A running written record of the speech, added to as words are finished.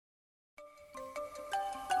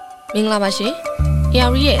မင်္ဂလာပါရှင်။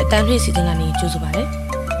 ARရဲ့အတန်းထွေးစီစဉ်ကနေကြိုဆိုပါရစေ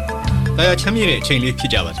။တရားချမ်းမြေတဲ့အချိန်လေးဖြစ်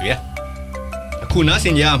ကြပါစေ။အခုနား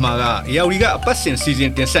ဆင်ကြရမှာက ARကအပတ်စဉ်စီ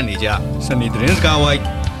စဉ်တင်ဆက်နေကြစနေသတင်းစကားဝို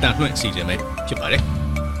င်းတန်ထွင့်စီစဉ်ပဲဖြစ်ပါတယ်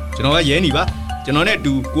။ကျွန်တော်ကရဲနေပါ။ကျွန်တော်နဲ့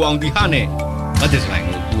အတူကိုအောင်တီဟနဲ့မတ်ဒစ်လို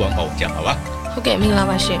င်းကိုပူအောင်ပေါ့ကြပါပါ။ဟုတ်ကဲ့မင်္ဂလာ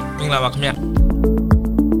ပါရှင်။မင်္ဂလာပါခင်ဗျာ။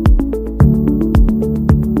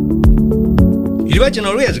ဒီဘက်ကျွန်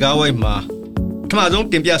တော်တို့ရဲ့စကားဝိုင်းမှာပထ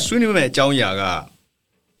မဆုံးတင်ပြဆွေးနွေးမယ့်အကြောင်းအရာက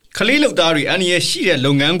ခလေးလုပ်သားတွေအန္တရာယ်ရှိတဲ့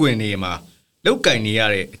လုပ်ငန်းခွင်တွေမှာလောက်ကင်နေ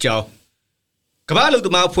ရတဲ့အကြောင်းကမ္ဘာ့အလုပ်သ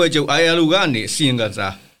မားအဖွဲ့ချုပ် ILO ကနေအစီ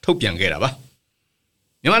ရင်ခံစာထုတ်ပြန်ခဲ့တာပါ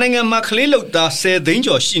မြန်မာနိုင်ငံမှာခလေးလုပ်သား10သိ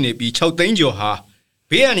န်းကျော်ရှိနေပြီး6သိန်းကျော်ဟာ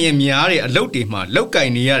ဘေးအန္တရာယ်များတဲ့အလုပ်တွေမှာလောက်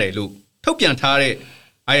ကင်နေရတယ်လို့ထုတ်ပြန်ထားတဲ့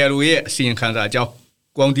ILO ရဲ့အစီရင်ခံစာအကြော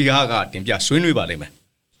င်းကွန်တီဟာကတင်ပြဆွေးနွေးပါလိမ့်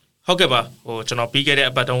မယ်ဟုတ်ကဲ့ပါကျွန်တော်ပြီးခဲ့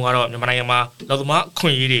တဲ့အပတ်တုန်းကတော့မြန်မာနိုင်ငံမှာလုပ်သမားအခွ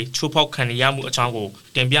င့်အရေးတွေချိုးဖောက်ခံရမှုအကြောင်း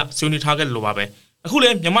ကိုတင်ပြဆွေးနွေးထားခဲ့လို့ပါပဲအခုလ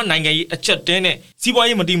ည်းမြန်မာနိုင်ငံရေးအချက်တဲနဲ့စီးပွား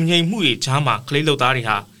ရေးမတည်မငြိမ်မှုတွေကြားမှာကလေးလုပ်သားတွေ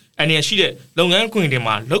ဟာအန္တရာယ်ရှိတဲ့လုပ်ငန်းခွင်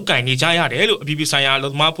တွေမှာလောက်ကင်နေကြရတယ်လို့အပြည်ပြည်ဆိုင်ရာလု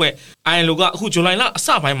ပ်သမားအဖွဲ့ ILO ကအခုဇူလိုင်လအစ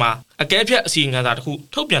ပိုင်းမှာအကဲဖြတ်အစီရင်ခံစာ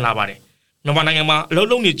တစ်ခုထုတ်ပြန်လာပါတယ်မြန်မာနိုင်ငံမှာ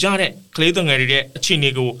အလုပ်လုပ်နေကြတဲ့ကလေးသူငယ်တွေရဲ့အခြေအနေ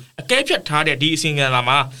ကိုအကဲဖြတ်ထားတဲ့ဒီအစီရင်ခံစာ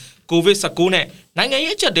မှာ COVID-19 နဲ့နိုင်ငံ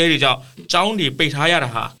ရေးအချက်တဲတွေကြောင့်ကျောင်းတွေပိတ်ထားရတာ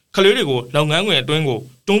ဟာကလေးတွေကိုလုပ်ငန်းခွင်အတွင်း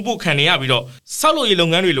ကိုတွန်းပို့ခံနေရပြီးတော့ဆောက်လုပ်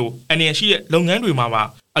ရေးလုပ်ငန်းတွေလိုအန္တရာယ်ရှိတဲ့လုပ်ငန်းတွေ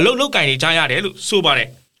မှာပါအလုပ်လုပ်ကင်နေကြရတယ်လို့ဆိုပါ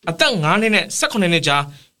တယ်အသက်9နှစ်နဲ့18နှစ်ကြား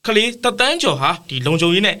ကလေးတသန်းကျော်ဟာဒီ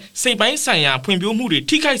လုံခြုံရေးနဲ့စိတ်ပိုင်းဆိုင်ရာဖွံ့ဖြိုးမှု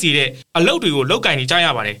တွေထိခိုက်စေတဲ့အလုပ်တွေကိုလုပ်ကင်နေကြရ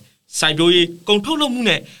ပါတယ်စိုက်ပျိုးရေးကုန်ထုတ်လုပ်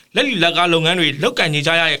မှုနဲ့လက်လီလက်ကားလုပ်ငန်းတွေလုပ်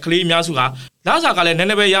ကင်နေကြရတဲ့ကလေးအများစုဟာလစာကလည်းနည်း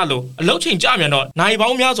နည်းပဲရလို့အလုပ်ချိန်ကြမြန်တော့နိုင်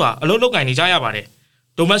ပေါင်းများစွာအလုပ်လုပ်ကင်နေကြရပါတယ်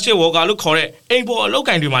domestic worker လို့ခေါ်တဲ့အိမ်ပေါ်အလုပ်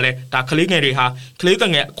ကင်တွေမှာလည်းဒါကလေးငယ်တွေဟာက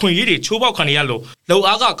လေးငယ်အခွင့်အရေးတွေချိုးဖောက်ခံနေရလို့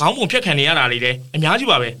လုံအားကခေါင်းပုံဖြတ်ခံနေရတာတွေလည်း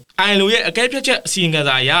အများကြီးပါပဲ ILO ရဲ့အကဲဖြတ်ချက်အစီရင်ခံ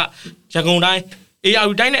စာအရရန်ကုန်တိုင်း AR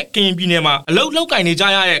တိုင်းနဲ့ကရင်ပြည်နယ်မှာအလုပ်လုပ်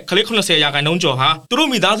ကင်နေကြရတဲ့ကလေး80ရာခိုင်နှုန်းကျော်ဟာသူတို့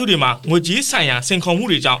မိသားစုတွေမှာငွေကြေးဆိုင်ရာစင်ခုံမှု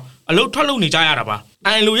တွေကြောင့်အလုပ်ထွက်လုပ်နေကြရတာပါ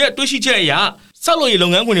ILO ရဲ့တွေးရှိချက်အရဆောက်လုပ်ရေးလု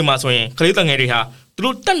ပ်ငန်းခွင်တွေမှာဆိုရင်ကလေးငယ်တွေဟာသူ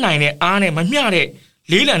တို့တက်နိုင်တဲ့အားနဲ့မမျှတဲ့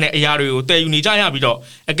လေးလံတဲ့အရာတွေကိုတည်ယူနေကြ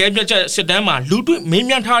ရပြီးတော့အကဲဖြတ်ချက်စစ်တမ်းမှာလူတွေ့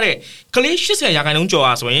မေးမြန်းထားတဲ့ကလေး80ရာခိုင်နှုန်းကျော်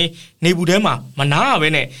ဟာဆိုရင်နေဘူးထဲမှာမနာရဘဲ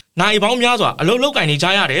နဲ့နိုင်ပေါင်းများစွာအလုပ်လုပ်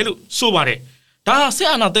ကင်နေကြရတယ်လို့ဆိုပါတယ်ဒါဟာဆက်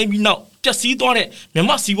အာဏာသိမ်းပြီးနောက်ပျက်စီးသွားတဲ့မြန်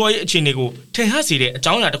မာစီးပွားရေးအခြေအနေကိုထင်ဟပ်စေတဲ့အ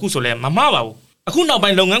ကြောင်းအရာတစ်ခုဆိုလဲမမှားပါဘူးအခုနောက်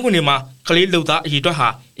ပိုင်းလုပ်ငန်းခွင်တွေမှာကလေးလုပ်သားအရေးအတွက်ဟာ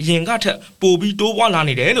အရင်ကထက်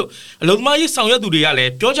ပိုပြီးတိုးပွားလာနေတယ်လို့အလုပ်သမားရေးဆောင်ရွက်သူတွေကလ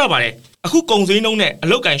ည်းပြောကြပါတယ်အခုကုန်စည်နှုန်းနဲ့အ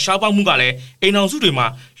လုတ်ကန်ရှားပါမှုကလည်းအိမ်အောင်စုတွေမှာ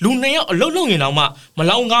လူ2ယောက်အလုတ်လုပ်ရင်တော့မှမ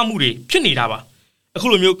လောင်ကားမှုတွေဖြစ်နေတာပါ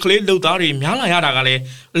အခုလိုမျိုးကလေးလုပ်သားတွေများလာရတာကလ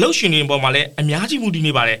ည်းအလုတ်ရှင်တွေပေါ်မှာလည်းအများကြီးမှု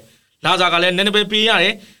တည်နေပါတယ်လာစားကလည်းနည်းနည်းပဲပေးရ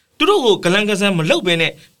တယ်သူတို့ကိုဂလန်ကစန်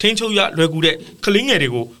မလုပ်ဘဲနဲ့ထိန်းချုပ်ရလွယ်ကူတဲ့ကလေးငယ်တွေ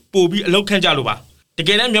ကိုပို့ပြီးအလုတ်ခန့်ကြလို့ပါတက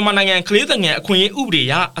ယ်တမ်းမြန်မာနိုင်ငံကလေးငယ်အခွင့်အရေးဥပဒေ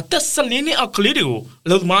အရအသက်14နှစ်အောက်ကလေးတွေကိုအ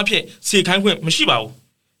လုတ်သမားဖြစ်စေခိုင်းခွင့်မရှိပါဘူး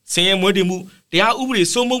စင်ရဲမွေးတည်မှုတရားဥ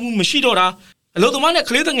ပဒေစိုးမိုးမှုမရှိတော့တာအလုပ်သမားနဲ့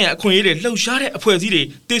ကလေးငယ်အခွင့်အရေးတွေလှုပ်ရှားတဲ့အဖွဲ့အစည်း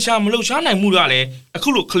တွေတေချာမလှုပ်ရှားနိုင်မှုကလည်းအ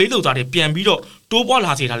ခုလိုကလေးလုပ်သား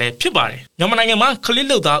တွေပြန်ပြီးတော့တိုးပွားလာစေတာလည်းဖြစ်ပါတယ်မြန်မာနိုင်ငံမှာကလေး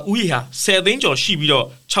လုပ်သားဦးရေဟာ10သိန်းကျော်ရှိပြီးတော့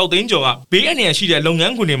6သိန်းကျော်ကဘေးအန္တရာယ်ရှိတဲ့လုပ်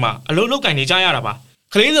ငန်းခွင်တွေမှာအလုပ်လုပ်ကင်နေကြ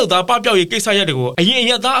ရတာပါကလေးလုပ်သားပပျောက်ရေးကိစ္စရပ်တွေကိုအရ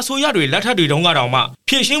င်အသားအစိုးရတွေလက်ထက်တွေတုန်းကတော့မှ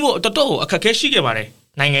ဖြည့်ရှင်းဖို့တော်တော်အခက်အခဲရှိခဲ့ပါတယ်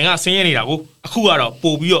နိုင်ငံကဆင်းရဲနေတာကိုအခု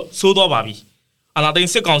ကတော့ပို့ပြီးတော့ဆိုးသွားပါပြီအာနာသိ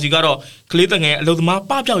န်းစစ်ကောင်စီကတော့ကလေးငယ်အလုပ်သမား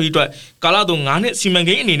ပပျောက်ရေးအတွက်ကာလတုန်း9နှစ်စီမံ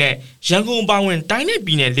ကိန်းအနေနဲ့ရန်ကုန်ပါဝင်တိုင်းနဲ့ပြ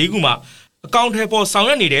ည်နယ်၄ခုမှာအကောင့်ထဲပေါ်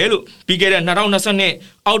ဆောင်ရွက်နေတယ်လို့ပြီးခဲ့တဲ့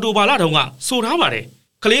2022အောက်တိုဘာလတုန်းကဆိုထားပါတယ်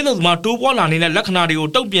ကလေးလုပ်သမားတိုးပွားလာနေတဲ့လက္ခဏာတွေ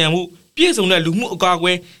ကိုတုံ့ပြန်မှုပြည့်စုံတဲ့လူမှုအကာအကွ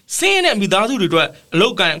ယ်စင်းရဲတဲ့မိသားစုတွေအတွက်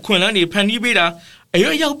အလုပ်ကန်အခွင့်အလမ်းတွေဖန်တီးပေးတာအရွ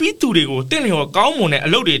ယ်ရောက်ပြီးသူတွေကိုတင့်လျော်ကောင်းမွန်တဲ့အ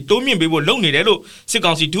လုပ်တွေတိုးမြင့်ပေးဖို့လုပ်နေတယ်လို့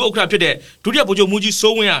စစ်ကောင်စီဒုဥက္ကဋ္ဌဖြစ်တဲ့ဒုတိယဗိုလ်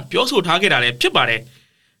ချုပ်မှူးကြီးစိုးဝင်းကပြောဆိုထားခဲ့တာလည်းဖြစ်ပါတယ်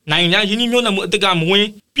နိုင်ငံရင်းနှီးမြှုပ်နှံမှုအသစ်ကမဝင်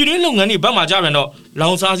ပြည်တွင်းလုပ်ငန်းတွေဘက်မှကြပြန်တော့လော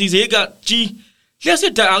င်စာဆီဈေးကကြီးလျှက်စ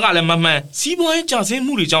စ်တပ်အားကလည်းမမှန်စီးပွားရေးကျဆင်း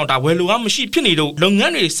မှုတွေကြောင့်ဒါဝယ်လိုအားမရှိဖြစ်နေတော့လုပ်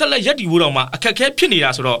ငန်းတွေဆက်လက်ရပ်တည်ဖို့တော့မှအခက်အခဲဖြစ်နေ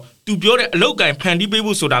တာဆိုတော့သူပြောတဲ့အလုပ်ကင်ဖန်တီး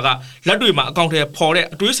ပေးဖို့ဆိုတာကလက်တွေမှာအကောင့်ထဲပေါ်တဲ့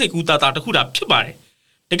အတွေးစိတ်ကူးတာတစ်ခုတာဖြစ်ပါတယ်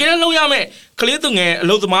တကယ်လို့ရမယ်ကလေးသူငယ်အ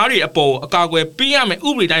လုပ်သမားတွေအပေါ်အကာအကွယ်ပေးရမယ်ဥ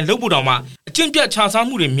ပဒေတိုင်းလုပ်ဖို့တော့မှအကျင့်ပြတ်ခြားစား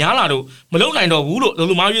မှုတွေများလာတော့မလုပ်နိုင်တော့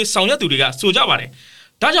ဘူးလို့လူမားရေးဆောင်ရွက်သူတွေကဆိုကြပါတယ်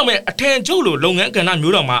ဒါကြောင့်ပဲအထင်ကျုပ်လိုလုပ်ငန်းကဏ္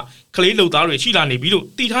ဍမျိုးတော်မှာကလေးလုပ်သားတွေရှိလာနေ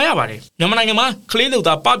ပြီလို့သိထားရပါတယ်မြန်မာနိုင်ငံမှာကလေးလုပ်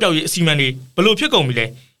သားပပျောက်ရေးအစီအမံတွေဘယ်လိုဖြစ်ကုန်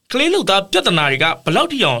ပြီလဲကလေးလုပ်သားပြဿနာတွေကဘယ်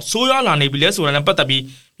လောက်ထိအောင်ဆိုးရွားလာနေပြီလဲဆိုတာနဲ့ပတ်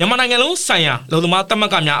သက်ပြီးမြန်မာနိုင်ငံလုံးဆိုင်ရာလုံသမားတမ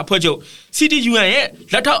ကများအဖွဲ့ချုပ် CTUN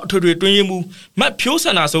ရဲ့လက်ထောက်အထွေထွေတွင်းရေးမှူးမတ်ဖြိုး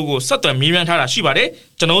စန္ဒာစိုးကိုဆက်သွယ်မေးမြန်းထားတာရှိပါတယ်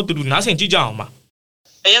ကျွန်တော်တို့တူတူနားဆင်ကြည့်ကြ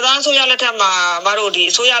အောင်ပါအရသာဆိုရလက်ထက်မှာ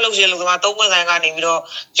မတို့ဒီအစိုးရလုပ်ရှင်လုံသမား၃ပွင့်ဆိုင်ကနေပြီးတော့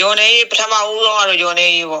ဂျော်နေပထမဦးဆုံးကတော့ဂျော်နေ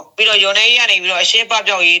ရေးပေါ့ပြီးတော့ဂျော်နေရေးကနေပြီးတော့အရှင်း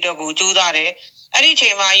ပပြောက်ရေးအတွက်ကိုကြိုးစားတယ် အဲ့ဒီချိ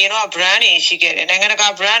န်မှာရင်တော့ brand တွေရှိခဲ့တယ်နိုင်ငံတကာ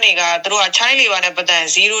brand တွေကသူတို့က child labor နဲ့ပတ်သက်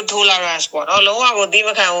0 tolerance ပေါ့နော်လုံးဝကိုသီးမ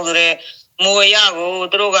ခံဘူးဆိုတော့မူရကို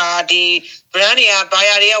သူတို့ကဒီ brand တွေက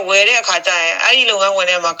buyer တွေကဝယ်တဲ့အခါကျရင်အဲ့ဒီလုပ်ငန်းဝင်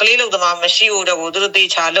ထဲမှာကလေးလုပ်သမားမရှိဘူးတော့သူတို့သေ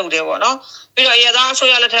ချာလုပ်တယ်ပေါ့နော်ပြီးတော့အရသာ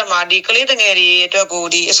အစိုးရလက်ထက်မှာဒီကလေးတငယ်တွေအတွက်ကို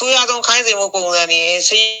ဒီအစိုးရဆုံးခိုင်းစေမှုပုံစံ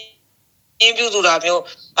တွေစီးရင်ပြုစုတာ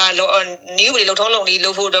မျိုးနီးဝေလုံထုံးလုံ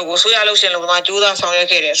နီးလုပ်ဖို့အတွက်ကိုဆိုရလို့ရှင်လို့မှကြိုးစားဆောင်ရွက်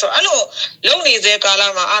ခဲ့တယ်ဆိုတော့အဲ့လိုလုံနေတဲ့ကာလ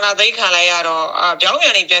မှာအာဏာသိမ်းခံလိုက်ရတော့ပြော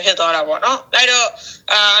င်းပြန်နေပြန်ဖြစ်သွားတာပေါ့နော်အဲ့တော့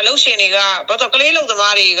လုံရှင်တွေကဘာလို့ကလေးလုံ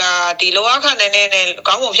သမားတွေကဒီလောအားခနဲ့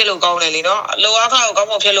ကောင်းပုံဖြစ်လို့ကောင်းတယ်လीနော်လောအားခကိုကောင်း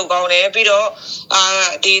ပုံဖြစ်လို့ကောင်းတယ်ပြီးတော့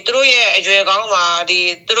ဒီသူတို့ရဲ့အရွယ်ကောင်း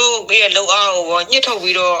မှာဒီသူတို့ရဲ့လုံအား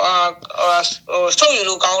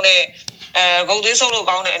ကိုညှစ်ထုတ်ပြီးတော့ဆုပ်ယူလို့ကောင်းတဲ့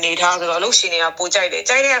ဂုံသွေးဆုပ်လို့ကောင်းတဲ့အနေအထားဆိုတော့အလုပ်ရှင်တွေကပိုကြိုက်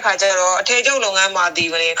တယ်ကြိုက်တဲ့အခါကျတော့အထည်ချုပ်လုပ်ငန်း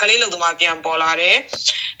မှာဒီကလေးလုပ်သမားပြန်ပေါ်လာတယ်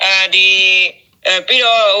ပြီး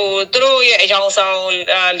တော့သူတို့ရဲ့အကြောင်းဆောင်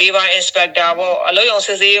labor inspector ပေါ့အလုပ်ရုံ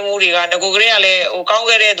စစ်ဆေးမှုတွေကငကိုကလေးကလည်းကောင်း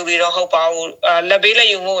ခဲ့တဲ့သူတွေတော့ဟုတ်ပါဘူးလက်ပေး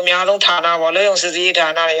လက်ယူမှုအများဆုံးဌာနပေါ့အလုပ်ရုံစစ်ဆေးဌာ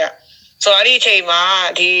နတွေကဆိုအဲ့ဒီအချိန်မှာ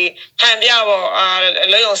ဒီဟန်ပြပေါ့အ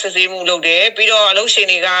လုပ်ရုံစစ်ဆေးမှုလုပ်တယ်ပြီးတော့အလုပ်ရှင်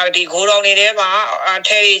တွေကဒီဂိုဒေါင်တွေထဲမှာ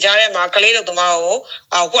ထဲတွေကြားထဲမှာကလေးလုပ်သမား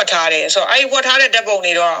ကိုဝှက်ထားတယ်ဆိုတော့အဲ့ဒီဝှက်ထားတဲ့တပ်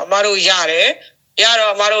ပုံတွေတော့အမတို့ရတယ်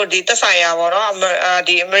ရတော့အမတို့ဒီသက်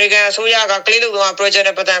ဆိုင်ရာပေါ့နော်ဒီ American အစိုးရကကလေးလုပ်သမား project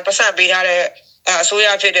နဲ့ပတ်သက်ပေးထားတဲ့အစိုးရ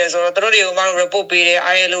ဖြစ်တယ်ဆိုတော့တို့တွေကိုအမတို့ report ပေးတယ်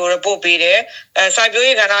ILO report ပေးတယ်စိုက်ပျိုး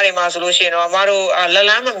ရေးကဏ္ဍတွေမှာဆိုလို့ရှိရင်တော့အမတို့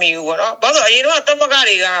လက်လန်းမမီဘူးပေါ့နော်ဘာလို့အရင်တော့သမဂ္ဂ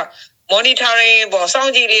တွေက monitoring ပေါ့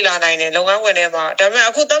စောင့်ကြည့်လေ့လာနိုင်တယ်လုပ်ငန်းဝင်တွေမှာဒါပေမဲ့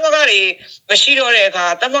အခုသမဂ္ဂတွေမရှိတော့တဲ့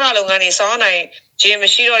အခါသမဂ္ဂလုပ်ငန်းတွေစောင့်နိုင်ခြင်းမ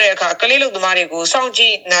ရှိတော့တဲ့အခါကလေးလုပ်သမားတွေကိုစော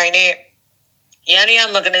င့်ကြည့်နိုင်တဲ့ရန်ရ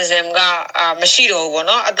mechanism ကမရှိတော့ဘူးပေါ့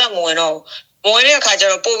နော်အသက်မဝင်တော့ဘူးဝင်တဲ့အခါကျ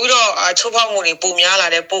တော့ပို့ပြီးတော့ချိုးဖောက်မှုတွေ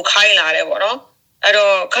ပိုများလာတယ်ပိုခိုင်းလာတယ်ပေါ့နော်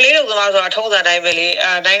အဲ့တော့ကလေးလုပ်သမားဆိုတာထုံးစံတိုင်းပဲလေ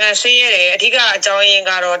နိုင်ငံဆင်းရဲတယ်အဓိကအကြောင်းရင်း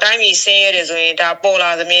ကတော့တိုင်းပြည်ဆင်းရဲတယ်ဆိုရင်ဒါပေါ်လာ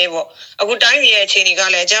သမီးပေါ့အခုတိုင်းပြည်ရဲ့အခြေအနေက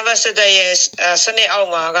လည်း Java စစ်တပ်ရဲ့စနစ်အောက်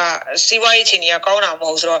မှာကစီးပွားရေးအခြေအနေကကောင်းတာ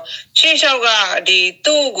မဟုတ်ဆိုတော့ရှေ့လျှောက်ကဒီ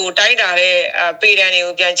သူ့ကိုတိုင်းတာတဲ့ပေတံတွေ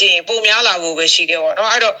ကိုပြန်ကြည့်ရင်ပုံများလာဖို့ပဲရှိတယ်ပေါ့နော်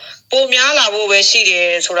အဲ့တော့ပုံများလာဖို့ပဲရှိတ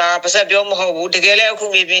ယ်ဆိုတာပါစက်ပြောမဟုတ်ဘူးတကယ်လည်း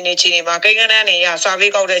အခုမြေပြင်နေချိန်မှာကိန်းဂဏန်းတွေရစာပေ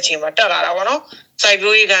ကောက်တဲ့အချိန်မှာတက်လာတာပေါ့နော်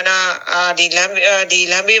စိုက်ပျိုးရေးကဏ္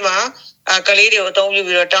ဍဒီလမ်းဘေးမှာကလေးတွေကိုအသုံး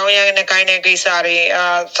ပြုပြီးတော့တောင်းရတဲ့ကိုင်းတဲ့ကိစ္စတွေ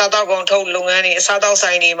စားတောက်ကုန်ထုတ်လုပ်ငန်းတွေအစားတောက်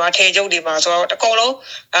ဆိုင်တွေမှာထေကျုပ်တွေမှာဆိုတော့အကုန်လုံး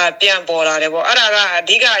ပြန်ပေါ်လာတယ်ပေါ့အဲ့ဒါကအ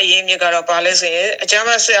ဓိကအရင်းမြစ်ကတော့ဘာလဲဆိုရင်အကြမ်းဖ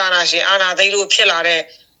က်စစ်အာဏာရှင်အာဏာသိမ်းလို့ဖြစ်လာ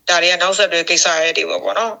တဲ့ဒါတွေကနောက်ဆက်တွဲကိစ္စတွေ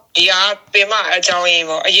ပေါ့နော်ဒီဟာပင်မအကြောင်းရင်း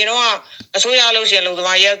ပေါ့အရင်တော့အစိုးရလို့ရှိရင်လူ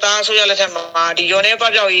သမားရဲသားအစိုးရလက်ထက်မှာဒီရော်နေ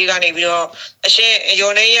ပပျောက်ရေးကနေပြီးတော့အရှင်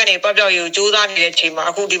ရော်နေရနေပပျောက်ရေးကိုကြိုးစားနေတဲ့အချိန်မှာ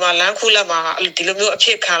အခုဒီမှာလမ်းခုလက်မှာဒီလိုမျိုး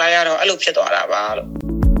အဖြစ်ခံလိုက်ရတော့အဲ့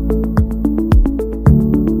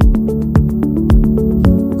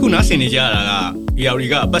လိုဖြစ်သွားတာပါလို့နားဆင်နေကြရတာက ARD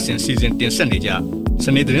ကအပတ်စဉ်စီစဉ်တင်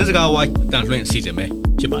ဆက်နေကြစနေသတင်းစကားဝိုင်းတန်လှည့်အစီအစဉ်ပဲ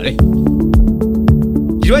ဖြစ်ပါ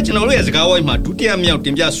တယ်ဒီတော့ကျွန်တော်တို့ရဲ့စကားဝိုင်းမှာဒုတိယမြောက်တ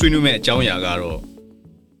င်ပြဆွေးနွေးမယ့်အကြောင်းအရာကတော့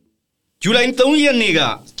ဇူလိုင်3ရက်နေ့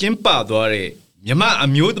ကကျင်းပသွားတဲ့မြမအ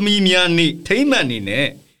မျိုးသမီးများနေ့ထိမ့်မှတ်နေနဲ့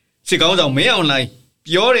စစ်ကောင်းဆောင်မဲ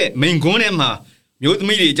အောင်လှိုင်ပြောတဲ့မိန်ကွန်းထဲမှာမျိုးသ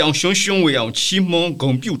မီးတွေအကြောင်းရှွန်းဝေအောင်ချီးမွမ်းဂု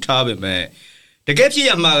ဏ်ပြုထားပေမဲ့တ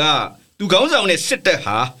ကယ်ဖြစ်ရမှာကသူကောင်းဆောင်တဲ့စစ်တပ်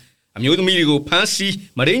ဟာအမျိုးသမီးတွေကိုဖမ်း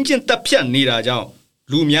ဆီးမရင်းချင်းတပ်ဖြတ်နေတာကြော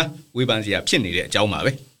င့်လူအများဝေဖန်စရာဖြစ်နေတဲ့အကြော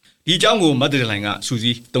င်းပါပဲဒီအကြောင်းကိုမတ်ဒလန်က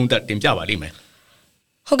စူးစီးသုံးသပ်တင်ပြပါလိမ့်မယ်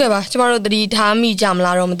ဟုတ်ကဲ့ပါကျမတို့သတိထားမိကြ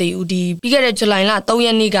မလားတော့မသိဘူးဒီပြီးခဲ့တဲ့ဇူလိုင်လ3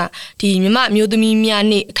ရက်နေ့ကဒီမြမအမျိုးသမီးများ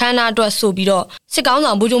နေ့အခမ်းအနားအတွက်ဆိုပြီးတော့စစ်ကော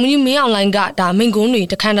င်းဆောင်ဗိုလ်ချုပ်ကြီးမင်းအောင်လှိုင်ကဒါမိန့်ခွန်း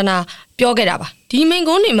တွေတခမ်းတနာပြောခဲ့တာပါဒီမိ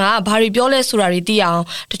န့်ခွန်းတွေမှာဘာတွေပြောလဲဆိုတာတွေသိအောင်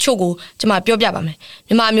တချို့ကိုကျမပြောပြပါ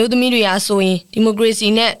မယ်မြမအမျိုးသမီးတွေအားဆိုရင်ဒီမိုကရေ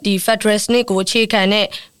စီနဲ့ဒီဖက်ဒရယ်စနစ်ကိုအခြေခံတဲ့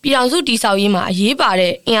ပြည်ထောင်စုတည်ဆောက်ရေးမှာအ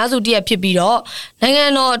ရေးပါတဲ့အင်အားစုတစ်ရပ်ဖြစ်ပြီးတော့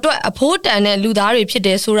နိုင်ငံတော်အတွက်အဖို့တန်တဲ့လူသားတွေဖြစ်တ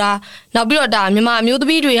ယ်ဆိုတာနောက်ပြီးတော့ဒါမြန်မာအမျိုး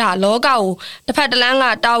သမီးတွေဟာလောကကိုတစ်ဖက်တစ်လမ်းက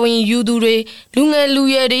တာဝန်ယူသူတွေလူ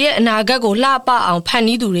ငယ်လူရွယ်တွေရဲ့အနာဂတ်ကိုလှပအောင်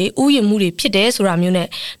ဖန်တီးသူတွေဥယျာဉ်မှုတွေဖြစ်တယ်ဆိုတာမျိုး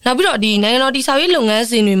နဲ့နောက်ပြီးတော့ဒီနိုင်ငံတော်တည်ဆောက်ရေးလုပ်ငန်း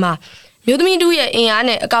စဉ်တွေမှာမျိုးသမီးတို့ရဲ့အင်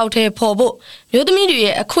အားနဲ့အကောက်ထဲပေါ်ဖို့မျိုးသမီးတွေ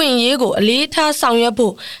ရဲ့အခွင့်အရေးကိုအလေးထားဆောင်ရွက်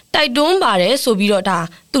ဖို့တိုက်တွန်းပါတယ်ဆိုပြီးတော့ဒါ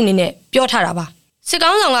သူ့အနေနဲ့ပြောထားတာပါစစ်ကော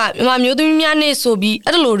င်းဆောင်ကမြန်မာမျိုးသမီးများနေ့ဆိုပြီး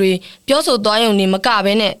အဲ့လိုတွေပြောဆိုသွားရုံနဲ့မက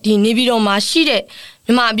ဘဲနဲ့ဒီနေပြည်တော်မှာရှိတဲ့မြ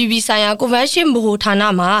န်မာအပြည်ပြည်ဆိုင်ရာကွန်ဗန်ရှင်းဗဟိုဌာ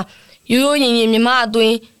နမှာရိုးရိုးရင်မြန်မာအသွ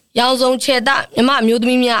င်ရောင်စုံခြေတမြန်မာမျိုးသ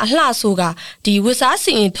မီးများအလှဆိုကဒီဝစ်စား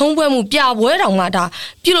စီရင်ထုံးပွဲမှုပြပွဲတော်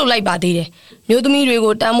မှာဒါပြုလုပ်လိုက်ပါသေးတယ်မျိုးသမီး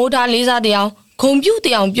တွေကိုတန်မိုးထားလေးစားတရားဂုံပြု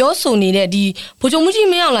တရားပြောဆိုနေတဲ့ဒီဗိုလ်ချုပ်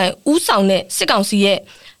မှုကြီးမင်းအောင်လှိုင်ဦးဆောင်တဲ့စစ်ကောင်စီ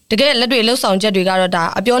ရဲ့တကယ်လက်တွေလှုပ်ဆောင်ချက်တွေ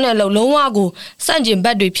ကတော့ဒါအပြောနဲ့လုံးဝကိုစန့်ကျင်ဘ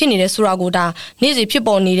က်တွေဖြစ်နေတဲ့ဆိုတာကိုဒါနေ့စဉ်ဖြစ်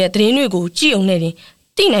ပေါ်နေတဲ့သတင်းတွေကိုကြည့်အောင်နဲ့တင်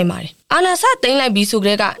သိနိုင်ပါတယ်အာဏာစသိမ်းလိုက်ပြီးဆိုကြ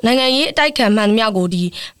တဲ့ကနိုင်ငံရေးအတိုက်ခံမှန်သမျှ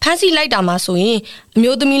ကိုဒီဖမ်းဆီးလိုက်တာမှာဆိုရင်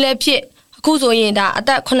အမျိုးသမီးလည်းဖြစ်အခုဆိုရင်ဒါအ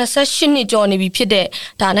သက်88နှစ်ကျော်နေပြီဖြစ်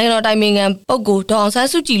တဲ့ဒါနိုင်ငံတော်တိုင်ပင်ခံပုဂ္ဂိုလ်ဒေါ်အောင်ဆန်း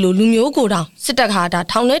စုကြည်လိုလူမျိုးကိုတောင်စစ်တပ်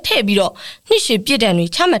ကဒါထောင်ထဲထည့်ပြီးတော့နှစ်ရှည်ပြစ်ဒဏ်တွေ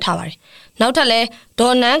ချမှတ်ထားပါတယ်နောက်ထပ်လဲ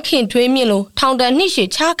ဒေါ်နန်းခင်ထွေးမြင့်လိုထောင်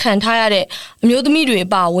ဒဏ်နှစ်ရှည်ချခံထားရတဲ့အမျိုးသမီးတွေအ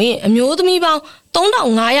ပါအဝင်အမျိုးသမီးပေါင်း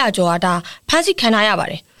3500ကျော်ဒါဖမ်းဆီးခံထားရပါ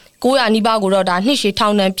တယ်900နီးပါးကိုတော့ဒါနှစ်ရှည်ထော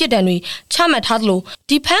င်ဒဏ်ပြစ်ဒဏ်တွေချမှတ်ထားသလို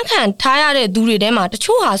ဒီဖမ်းခံထားရတဲ့သူတွေထဲမှာတ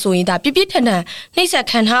ချို့ဟာဆိုရင်ဒါပြပြထန်ထန်နှိပ်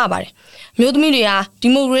စက်ခံထားရပါတယ်မျိုးသမီးတွေဟာဒီ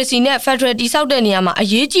မိုကရေစီနဲ့ဖက်ဒရယ်တည်ဆောက်တဲ့နေရာမှာ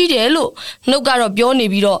အရေးကြီးတယ်လို့နှုတ်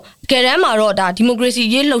ကတော့ပြောနေပြီးတော့တကယ်တမ်းမှာတော့ဒါဒီမိုကရေစီ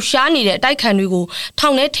ရေးလှုပ်ရှားနေတဲ့အတိုက်ခံတွေကိုထော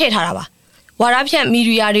င်ထဲထည့်ထားတာပါဝါရဖြ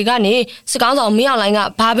န့်မီဒီယာတွေကနေစစ်ကောင်းဆောင်မင်းအောင်လှိုင်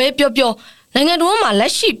ကဘာပဲပြောနိုင်ငံတော်မှာလက်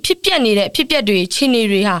ရှိဖြစ်ပျက်နေတဲ့ဖြစ်ပျက်တွေချင်း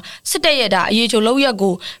တွေဟာစစ်တပ်ရဲ့ဒါအရေးချိုလောက်ရက်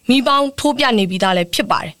ကိုမိပေါင်းထိုးပြနေပြီးသားလည်းဖြစ်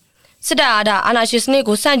ပါတယ်စစ်တပ်အားဒါအာဏာရှင်စနစ်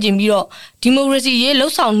ကိုစန့်ကျင်ပြီးတော့ဒီမိုကရေစီရေး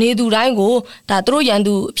လှုပ်ဆောင်နေသူတိုင်းကိုဒါသူတို့ရန်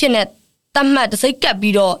သူအဖြစ်နဲ့တတ်မှတ်တစိတ်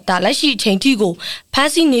ကပ်ပြီးတော့ဒါလက်ရှိအချိန်ထိကို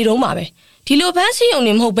ဖမ်းဆီးနေတော့မှာပဲဒီလိုဖမ်းဆီး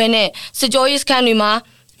ရုံနဲ့မဟုတ်ဘဲနဲ့စစ်ကြောရေးစခန်းတွေ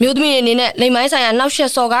မှာမျိုးသမီးတွေအနေနဲ့လိမ်မိုင်းဆိုင်ရာနောက်ဆက်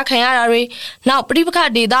စော်ကားခံရတာတွေနောက်ပဋိပက္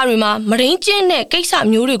ခဒေသတွေမှာမရင်းကျင်းတဲ့ကိစ္စ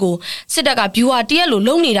မျိုးတွေကိုစစ်တပ်ကဗျူဟာတရက်လို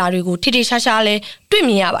လုပ်နေတာတွေကိုထိထိရှားရှားလဲတွေ့မြ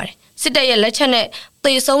င်ရပါတယ်စစ်တပ်ရဲ့လက်ချက်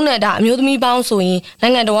နဲ့သေဆုံးတဲ့ဒါအမျိုးသမီးပေါင်းဆိုရင်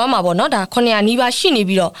နိုင်ငံတော်မှာပေါ့နော်ဒါ900နီးပါး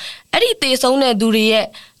ရှိနေပြီးတော့အဲ့ဒီသေဆုံးတဲ့သူတွေ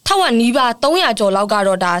ရဲ့ထောက်ဝနီးပါး300ကျော်လောက်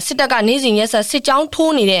ကတော့ဒါစစ်တပ်ကနေစဉ်ရက်ဆက်စစ်ကြော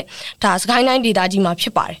င်းထိုးနေတဲ့ဒါစကိုင်းတိုင်းဒေသကြီး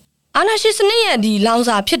မှာဖြစ်ပါတယ်အာဏာရှင်စနစ်ရဲ့ဒီလောင်စာ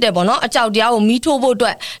ဖြစ်တဲ့ပေါ့နော်အကြောက်တရားကိုမီးထိုးဖို့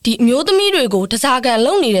အတွက်ဒီအမျိုးသမီးတွေကိုတစားကန်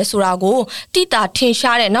လုပ်နေတယ်ဆိုတာကိုတိတာထင်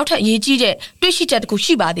ရှားတဲ့နောက်ထပ်အရေးကြီးတဲ့တွေ့ရှိချက်တစ်ခု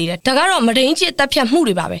ရှိပါသေးတယ်ဒါကတော့မရင်းချစ်တပ်ဖြတ်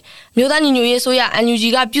မှုတွေပါပဲမျိုးသားညီညွတ်ရေးဆိုရ NUG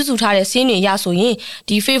ကပြုစုထားတဲ့စည်းနေရဆို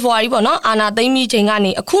ရင်ဒီဖေဖော်ဝါရီပေါ့နော်အာဏာသိမ်းပြီးချိန်က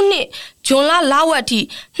နေအခုနှစ်ဇွန်လ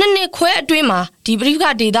ဝက်ထိနှစ်ခွဲအတွင်းမှာဒီပဋိ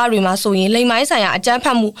ပက္ခဒေသတွေမှာဆိုရင်လိမ်မိုင်းဆိုင်ရာအကြမ်း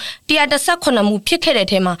ဖက်မှု118မှုဖြစ်ခဲ့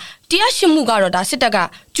တဲ့ထဲမှာ108မှုကတော့ဒါစစ်တပ်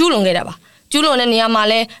ကကျူးလွန်ခဲ့တာပါကျူးလွန်တဲ့နေရာမှာ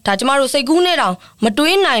လဲဒါကျမတို့စိတ်ကူးနဲ့တောင်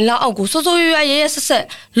မတွေးနိုင်လောက်အောက်ကိုစိုးစိုးရွားရဲဆက်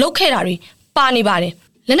လုတ်ခဲ့တာတွေပါနေပါ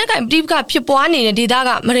တယ်လက်နက်ကင်ပဋိပက္ခဖြစ်ပွားနေတဲ့ဒေသက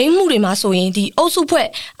မရင်းမှုတွေမှာဆိုရင်ဒီအုပ်စုဖွဲ့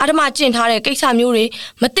အာဓမကျင့်ထားတဲ့ကိစ္စမျိုးတွေ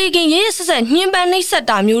မတိခင်ရဲဆက်ညှင်းပန်းနှိပ်စက်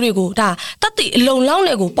တာမျိုးတွေကိုဒါတတ်သိအလုံ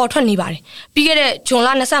လောက်နဲ့ကိုပေါ်ထွက်နေပါတယ်ပြီးခဲ့တဲ့ဇွန်လ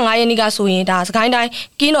25ရက်နေ့ကဆိုရင်ဒါစကိုင်းတိုင်း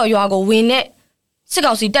ကင်းတော်ရွာကိုဝင်တဲ့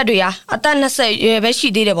စစ်ကောင်စီတပ်တွေဟာအသက်20ရွယ်ပဲ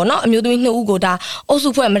ရှိသေးတယ်ပေါ့နော်အမျိုးသမီး2ဦး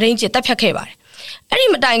ကိုဒါအုပ်စုဖွဲ့မရင်းကျစ်တပ်ဖြတ်ခဲ့ပါတယ်အဲ့ဒီ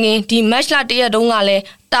မတိုင်ခင်ဒီ match လတရက်တုန်းကလ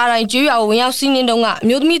ည်းတာတိုင်းကျွေးရွာကိုဝင်ရောက်စီးနှင်းတုန်းက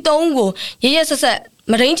အမျိုးသမီး3ဦးကိုရဲဆက်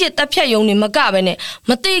မရင်းချစ်တပ်ဖြတ်ယုံနေမကပဲနဲ့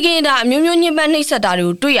မသေးခင်ဒါအမျိုးမျိုးညှဉ်းပန်းနှိပ်စက်တာတွေ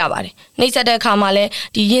ကိုတွေ့ရပါတယ်နှိပ်စက်တဲ့အခါမှာလည်း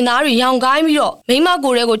ဒီရင်သားတွေရောင်ကိုင်းပြီးတော့မိ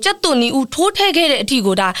မကိုယ်တွေကိုကြက်သွန်နီဦးထိုးထဲခဲ့တဲ့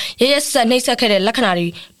အထိကိုဒါရဲဆက်နှိပ်စက်ခဲ့တဲ့လက္ခဏာတွေ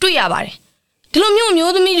တွေ့ရပါတယ်ဒီလိုမျိုး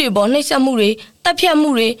မျိုးသမီးတွေပေါ်နှိပ်စက်မှုတွေတပ်ဖြတ်မှု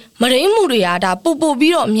တွေမရင်းမှုတွေဟာဒါပို့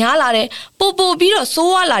ပြီးတော့များလာ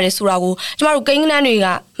တယ်ပို့ပြီးတော့ဆိုးဝါးလာတယ်ဆိုတာကိုကျမတို့ကိန်းဂဏန်းတွေက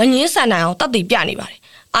မငင်းဆန်နိုင်အောင်တတ်သိပြနေပါတယ်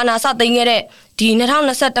အာနာစသိမ်းခဲ့တဲ့ဒီ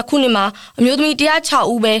2021ခုနှစ်မှာအမျိုးသမီး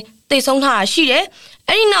106ဦးပဲသေဆုံးထားတာရှိ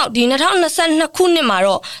တယ်အဲ့ဒီနောက်ဒီ2022ခုနှစ်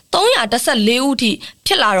မှာတော့314ဦးထိဖြ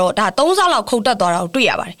စ်လာတော့ဒါ3ဆလောက်ခုတ်တက်သွားတာကိုတွေ့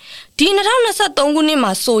ရပါတယ်ဒီ2023ခုနှစ်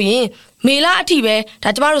မှာဆိုရင်မေလ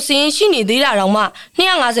အထိပဲဒါကျမတို့စည်ရင်ရှိနေသေးတာတော့မှ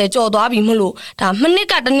250ကျော်သွားပြီမလို့ဒါမ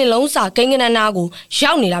နစ်ကတစ်နှစ်လုံးစာကိန်းဂဏန်းနာကို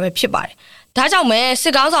ရောက်နေတာပဲဖြစ်ပါတယ်ဒါကြောင့်မဲစ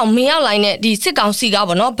စ်ကောင်းဆောင်မင်းအောင်လှိုင်နဲ့ဒီစစ်ကောင်စီက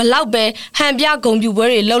ပေါ့နော်ဘလောက်ပဲဟန်ပြဂုံပြူပွဲ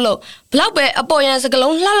တွေလှုပ်ဘလောက်ပဲအပေါ်ရန်စက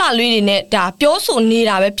လုံးလှလှလေးတွေနဲ့ဒါပြောဆိုနေတာ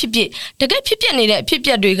ပဲဖြစ်တကယ်ဖြစ်ပျက်နေတဲ့အဖြစ်ပျ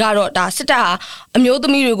က်တွေကတော့ဒါစစ်တပ်ဟာအမျိုး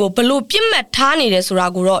သမီးတွေကိုဘလို့ပြစ်မှတ်ထားနေတယ်ဆိုတာ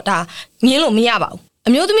ကိုတော့ဒါငင်းလို့မရပါဘူး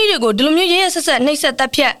အမျိုးသမီးတွေကိုဒီလိုမျိုးရဲဆက်နှိပ်စက်တပ်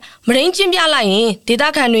ဖြတ်မရင်းကျင်းပြလိုက်ရင်ဒေ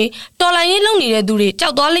သခံတွေတော်လိုင်းရေးလုပ်နေတဲ့သူ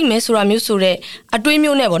တွေကြောက်သွားလိမ့်မယ်ဆိုတာမျိုးဆိုတဲ့အတွေး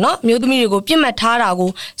မျိုးနဲ့ပေါ့နော်အမျိုးသမီးတွေကိုပြစ်မှတ်ထားတာကို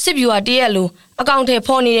စစ်ဗျူဟာတရက်လိုအကောင့်ထဲ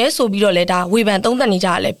ဖော်နေတယ်ဆိုပြီးတော့လဲဒါဝေဖန်သုံးသပ်နေကြ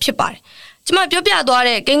ရလဲဖြစ်ပါတယ်ကျ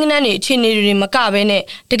မပြောပြသွားတဲ့ကိန်းဂဏန်းတွေအခြေအနေတွေမကဘဲနဲ့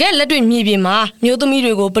တကယ်လက်တွေ့မြေပြင်မှာမျိုးသမီး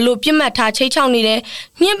တွေကိုဘလို့ပြစ်မှတ်ထားချိတ်ချောက်နေတယ်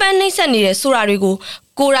ညှဉ်းပန်းနှိပ်စက်နေတယ်ဆိုတာတွေ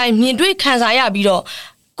ကိုကိုယ်တိုင်မြင်တွေ့ခံစား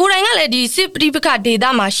ရပြီးတော့ကိုယ်တိုင်ကလည်းဒီစစ်ပဋိပက္ခဒေ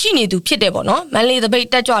သမှာရှိနေသူဖြစ်တယ်ပေါ့နော်မန္တလေးသပိတ်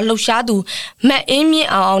တက်ကြွလှုပ်ရှားသူမတ်အင်းမြ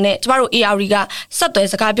င့်အောင်နဲ့ကျမတို့ AR ကဆက်သွယ်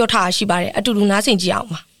စကားပြောထားတာရှိပါတယ်အတူတူနားဆင်ကြည့်အောင်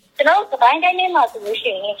ပါကျွန်တော်စပိုင်းတိုင်းထဲမှာဆိုလို့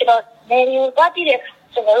ရှိရင်ကျွန်တော်နေရီကိုတွားကြည့်တဲ့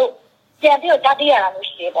ကျွန်တော်တို့ပြန်ပြီးတော့ကြားသိရတာ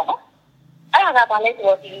မျိုးရှိတယ်ပေါ့နော်အဲ့ဒါကဘာလဲဆို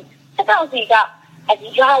တော့ဒီစစ်ကောင်စီကအဒီ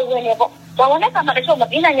ရွာဝင်နေပေါ့ဘာဝင်တဲ့အခါမှာတချို့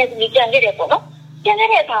မပြီးနိုင်တဲ့သူတွေကြံခဲ့တယ်ပေါ့နော်ကြံ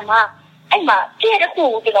ခဲ့တဲ့အခါမှာအဲ့မှာတည့်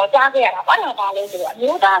တဲ့ခုကိုကျွန်တော်ကြားခဲ့ရတာဘာလို့ပါလဲဆိုတော့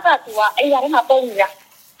အမျိုးသားကသူကအိမ်ရထဲမှာပုံနေတာ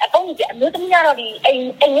အပုံကြီးအမျိုးသမီး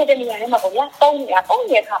ကတော့ဒီအိမ်ရဲ့တနေရာထဲမှာပေါ့ဗျာပုံနေ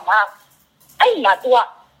တဲ့အခါမှာအဲ့မှာသူက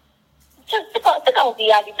တက်ကောင်စီ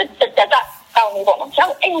ကဒီတက်ကောင်းနေပေါ့နော်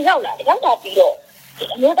ရောက်အိမ်ရောက်လာ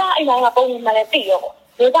ရောက်တာပြီးတော့အမျိုးသားအိမ်မှာပုံနေမှလည်းပြီး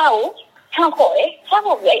ရောပေါ့မျိုးသားကိုချောင်းခေါ်တယ်ချော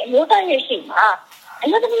င်းခေါ်ပြီးအမျိုးသားရဲ့ရှိမှာအ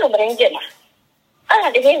မျိုးသမီးကိုမရင်းကျင်တာအဲ့ဒါ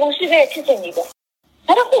တကယ်ကိုရှိတဲ့ဖြစ်စဉ်ကြီးပေါ့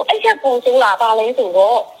ဒါတော့ကိုအဲ့ချက်ပုံဆိုးလာပါလဲဆို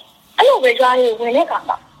တော့အဲ့လိုပဲကြွားရေးဝင်တဲ့ခါ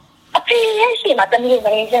မှာအဖေရဲ့ရှိမှာတမီးမ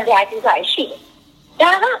င်းချင်းစရာကြီးစားရှိတ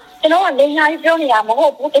ယ်ဒါကကျွန်တော်ကနေညာကြီးပြောနေတာမဟု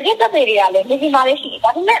တ်ဘူးတကယ်သက်သေတွေကလည်းနေမှာလည်းရှိတယ်ဒါ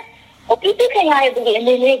ပေမဲ့ပြစ်ခရရဲ့သူတွေအ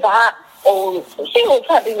နေနဲ့ကရှင်းကိုဖ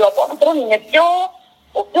တ်ပြီးတော့ပေါ့နော်သူတို့နေနဲ့ပြော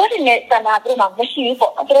တဲ့စံနာသူတို့မှမရှိဘူး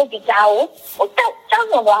ပေါ့သူတို့ဒီကြားကိုတောင်း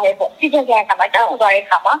ဝင်သွားရဲပေါ့စီစဉ်ကြတဲ့ခါမှာတောင်းဝင်သွားတဲ့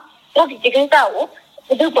ခါမှာတို့ဒီကိစ္စကို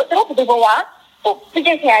သူတို့ဘဝစီစ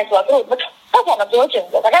ဉ်ကြရဆိုတော့သူတို့ဘာမှမပြောချင်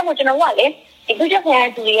ဘူးဒါကြောင့်မို့ကျွန်တော်ကလေဒီကိစ္စက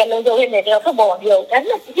သူတွေရဲ့လုံခြုံရေးနဲ့ကျွန်တော်ဖတ်ပေါ်ပြောဒါပေ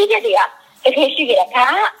မဲ့ဒီကိစ္စတွေကတကယ်ရှိကြတာ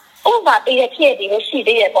ကဥပမာပေးတဲ့ဖြစ်တွေရှိ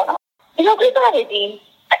သေးတယ်ပေါ့နော်ဒီလိုကိစ္စတွေဒီ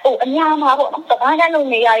အများမှာပေါ့နော်တကားတန်းလို့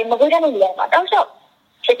နေရတယ်မကွေးတန်းလို့နေရမှာတောက်လျှောက်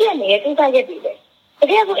ဖြစ်ပြနေတဲ့ကိစ္စရက်တွေပဲတ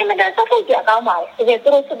ကယ်ကိုအင်မတန်ဆောက်ထုတ်ကြကောင်းပါလေတကယ်သူ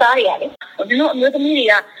တို့စသားတွေကလေဒီလိုအမျိုးသမီးတွေ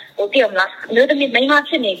ကပြောမလားအမျိုးသမီးမိန်းမ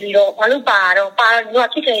ဖြစ်နေပြီးတော့ဘာလို့ပါတော့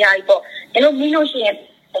ဖြစ်ခဲ့ရပြီပေါ့ဒီလိုမင်းလို့ရှိရင်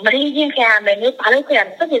မရင်းချင်းခံရမယ်မျိုးဘာလို့ခံရမ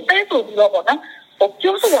လဲသူတဲဆိုပြီးတော့ပေါ့နော်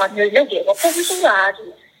ပြောဆိုတာမျိုးလုပ်တယ်ပေါ့ပုံစံဆိုတာ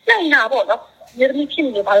နိုင်တာပေါ့နော်အမျိုးသမီးဖြစ်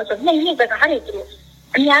နေလို့ဘာလို့ဆိုနှစ်ပဲကားတွေသူတို့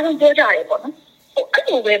အများဆုံးပြောကြတယ်ပေါ့နော်အဲ့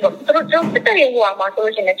လိုပဲပေါ့သူတို့တက်ရဟိုမှာဆို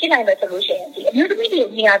လို့ရှိရင်ဖြစ်နိုင်မယ်ဆိုလို့ရှိရင်ဒီအမျိုးသမီးတွေ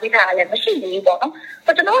ကိုနေရာပေးတာလည်းမရှိဘူးပေါ့နော်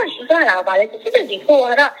ကျွန်တော်ရှိကြတာပါလေသူတို့ဒီဟိုက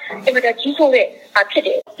အင်မတန်ကြီးဆိုးတဲ့ဖြစ်တ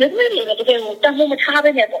ယ်လူတွေလည်းတကယ်ကိုတမှုမထားပဲ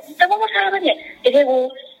နဲ့ပေါ့တမှုမထားပဲနဲ့တကယ်ကို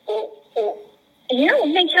အရင်က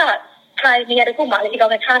နှိမ့်ချထိုင်နေရတဲ့ကိုမှလည်းဒီကော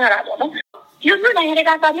င်နဲ့ထားထားတာပေါ့နော်ဒီလိုနိုင်ငံတ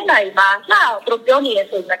ကာစာမျက်နှာတွေမှာလာသူတို့ပြောနေရ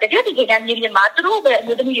ဆိုတော့တကယ်တကယ်တမ်းမြေပြင်မှာသူတို့ပဲအ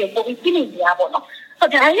မျိုးသမီးတွေပုံပြီးနေရပါတော့ဆို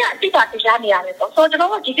တော့ဒါရအတိတ်ကတရားနေရတယ်ပေါ့ဆိုတော့ကျွန်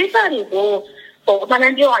တော်ကဒီကိစ္စတွေကိုမှန်မှ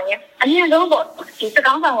န်ပြောရရင်အများဆုံးပေါ့ဒီစ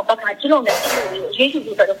ကောင်းဆောင်ဘက်ကကျလို့နေတယ်ရေးစု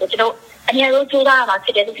ပြီးတော့ကျွန်တော်အများဆုံးကြိုးစားရမှာဖြ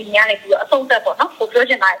စ်တယ်သူဒီများနေပြီးတော့အဆုံးသက်ပေါ့နော်ကိုပြော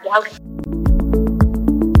ချင်တာရောက်တယ်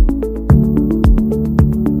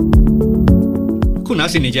ခုနား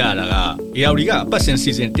ဆင်နေကြရတာက ARD ကပတ်စင်စီ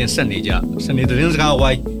စဉ်တင်ဆက်နေကြစနေသတင်းစကား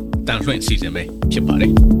ဝိုင်းတန်လွှင့်စီစဉ်ပဲဖြစ်ပါတ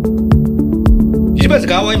ယ်ဒီဘက်စ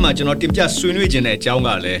ကားဝိုင်းမှာကျွန်တော်တင်ပြဆွေးနွေးခြင်းတဲ့အကြောင်းက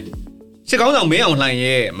လည်းစစ်ကောင်းဆောင်မင်းအောင်လှိုင်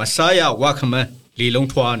ရဲ့မစားရဝါခမန်းလေလုံး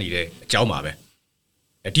ထွားနေတဲ့အကြောင်းပါပဲ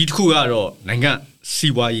ဒီတစ်ခုကတော့နိုင်ငံ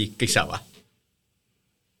စီးပွားရေးကိစ္စပါ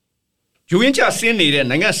ယူရင်းချဆင်းနေတဲ့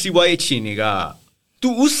နိုင်ငံစီးပွားရေးအခြေအနေကသူ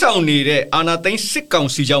ဥဆောင်နေတဲ့အာဏာသိမ်းစစ်ကောင်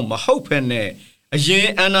စီကြောင့်မဟုတ်ဘဲနဲ့အရင်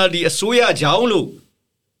NLD အစိုးရကြောင့်လို့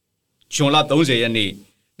ဇွန်လ30ရက်နေ့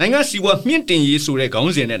နိုင်ငံစီးပွားမြင့်တင်ရေးဆိုတဲ့ခေါ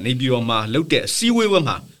င်းစဉ်နဲ့နေပြည်တော်မှာလုပ်တဲ့အစည်းအဝေးပွဲ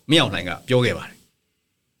မှာမင်းအောင်လှိုင်ကပြောခဲ့ပါတယ်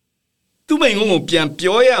သူ့မိန့်ခွန်းကိုပြန်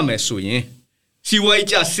ပြောရမယ်ဆိုရင်စီးပွားရေး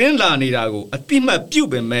ကျဆင်းလာနေတာကိုအတိမတ်ပြုတ်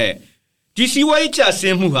ပေမဲ့ဒီစီးပွားရေးကျဆ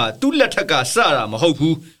င်းမှုဟာသူ့လက်ထက်ကစတာမဟုတ်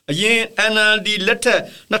ဘူးအရင် NLD လက်ထက်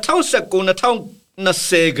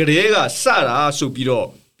2019-2020 ကလေးကစတာဆိုပြီးတော့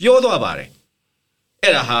ပြောသွားပါတယ်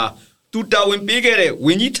အဲ့ဒါဟာသူတာဝန်ပေးခဲ့တဲ့ဝ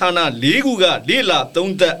န်ကြီးဌာန၄ခုကလေ့လာ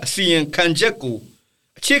သုံးသပ်အစီရင်ခံချက်ကို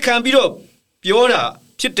အခြေခံပြီးတော့ပြောတာ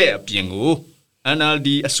ဖြစ်တဲ့အပြင်ကို NLD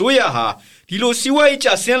အစိုးရဟာဒီလိုစီးပွားရေးကျ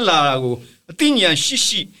ဆင်းလာတာကိုအသိဉာဏ်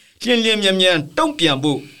ရှိလျင်မြန်တုံ့ပြန်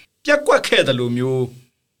ဖို့ပြက်ကွက်ခဲ့တယ်လို့မျိုး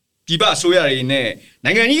ပြည်ပအစိုးရတွေနဲ့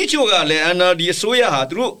နိုင်ငံကြီးအချို့ကလည်း NLD အစိုးရဟာ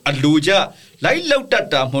သူတို့အလိုကျလိုက်လောက်တတ်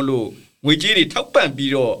တာမဟုတ်လို့ငွေကြေးတွေထောက်ပံ့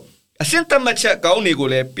ပြီးတော့အဆင့်တမတ်ချက်ကောင်းတွေကို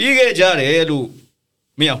လည်းပေးခဲ့ကြတယ်လို့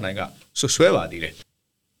မင်းအောင်လှိုင်ကဆွဲပါသေးတယ်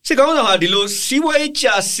စစ်ကောင်းဆောင်ဟာဒီလိုစီးပွားရေးကျ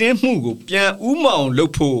ဆင်းမှုကိုပြန်ဥမအောင်လု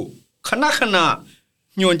ပ်ဖို့ခဏ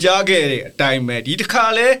ညွှန်ကြားခဲ့တဲ့အတိုင်းပဲဒီတစ်ခါ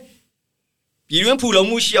လဲပြည်တွင်းဖူလုံ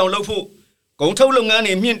မှုရှိအောင်လုပ်ဖို့ကုန်ထုတ်လုပ်ငန်း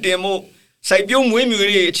တွေမြင့်တင်ဖို့စိုက်ပျိုးမွေးမြူ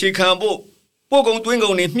တွေအခြေခံဖို့ပို့ကုန်သွင်းကု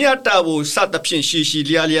န်တွေမျှတဖို့စသဖြင့်ရှည်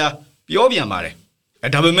လျားပြောပြန်ပါတယ်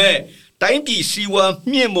ဒါပေမဲ့တိုင်းပြည်စီးပွား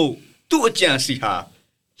မြင့်မှုသူ့အကြံစီဟာ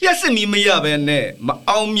လျှက်စစ်မီမရဘဲနဲ့မ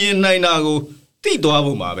အောင်မြင်နိုင်တာကိုသိသွား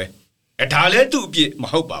ဖို့မှာပဲဒါလည်းသူ့အပြစ်မ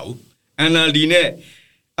ဟုတ်ပါဘူး NLD နဲ့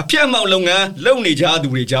အပြတ်မောက်လုပ်ငန်းလုပ်နေကြသူ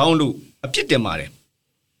တွေကြောင်းလို့အပြစ်တင်ပါတယ်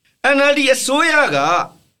NLD အစိုးရက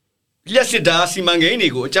လျှက်စစ်တာစီမံကိန်းတွေ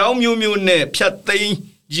ကိုအကြောင်းမျိုးနဲ့ဖြတ်သိမ်း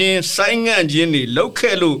ခြင်းဆိုင်းငံ့ခြင်းတွေလုပ်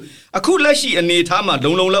ခဲ့လို့အခုလက်ရှိအနေအထားမှာ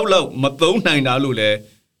လုံလောက်မသုံးနိုင်တာလို့လည်း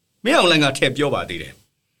မင်းအောင်လှိုင်ကထည့်ပြောပါသေးတယ်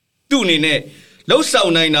သူ့အနေနဲ့လှုပ်ဆော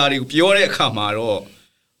င်နိုင်တာတွေကိုပြောတဲ့အခါမှာတော့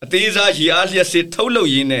အသေးစားရေအားလျှက်စစ်ထုတ်လုပ်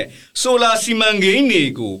ရင်းနဲ့ဆိုလာစီမံကိန်းတွေ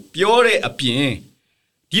ကိုပြောတဲ့အပြင်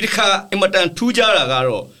ဒီတစ်ခါအင်မတန်ထူးခြားတာက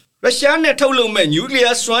တော့ရုရှားနဲ့ထုတ်လုပ်မဲ့နျူက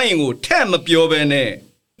လ িয়ার စွမ်းအင်ကိုထည့်မပြောဘဲနဲ့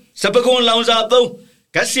စပကွန်လောင်စာသုံး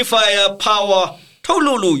gasifier power ထုတ်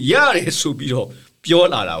လုပ်လို့ရတယ်ဆိုပြီးတော့ပြော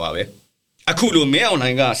လာတာပါပဲအခုလိုမင်းအောင်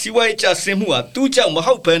လှိုင်ကစီးပွားရေးကျဆင်းမှုဟာသူ့ကြောင့်မ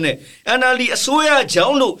ဟုတ်ဘဲနဲ့ NLD အစိုးရကြော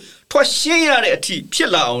င့်လို့ထွက်ရှင်းရတဲ့အထိဖြ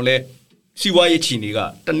စ်လာအောင်လဲစီးပွားရေးချီနေက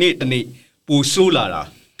တနေ့ပိုဆိုးလာတာ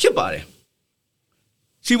ဖြစ်ပါတယ်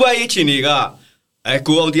စီးပွားရေးချီနေက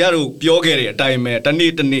ကိုအောင်တရားတို့ပြောခဲ့တဲ့အတိုင်းပဲတ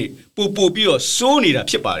နေ့ပို့ပြီးတော့စိုးနေတာ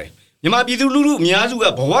ဖြစ်ပါတယ် မြန်မာပြည်သူလူထုအများစုက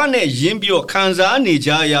ဘဝနဲ့ရင်းပြီးတော့ခံစားနေကြ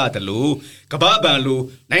ရတယ်လို့ကမ္ဘာဘဏ်လို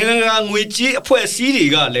နိုင်ငံတကာငွေကြေးအဖွဲ့အစည်းတွေ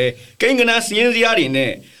ကလည်းကိန်းဂဏန်းစီးရင်စရာတွေ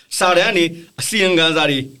နဲ့စာတမ်းတွေအစီရင်ခံစာ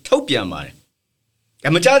တွေထုတ်ပြန်ပါတယ်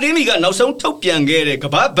။မကြာသေးမီကနောက်ဆုံးထုတ်ပြန်ခဲ့တဲ့က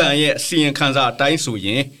မ္ဘာဘဏ်ရဲ့အစီရင်ခံစာအတိုင်းဆိုရ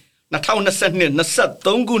င်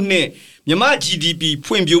2022-23ခုနှစ်မြန်မာ GDP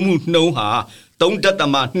ဖွံ့ဖြိုးမှုနှုန်းဟာ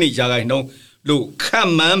3.2% လို့ခ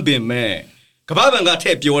န့်မှန်းပေမဲ့ကမ္ဘာဘဏ်ကထ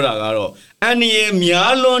ည့်ပြောတာကတော့အန်ရီ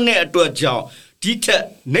များလွန်းတဲ့အတွက်ကြောင့်ဒီထက်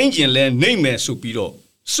နှိမ့်ကျင်လဲနှိမ့်မယ်ဆိုပြီးတော့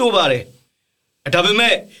ဆိုပါတယ်ဒါပေ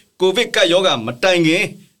မဲ့ကိုဗစ်ကပ်ရောဂါမတိုင်ခင်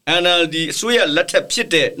NLD အစိုးရလက်ထက်ဖြစ်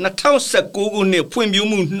တဲ့2019ခုနှစ်ဖွံ့ဖြိုး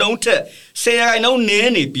မှုနှုန်းထက်10%န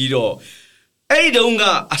ည်းနေပြီးတော့အဲ့ဒီတုန်းက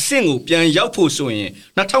အဆင့်ကိုပြန်ရောက်ဖို့ဆိုရင်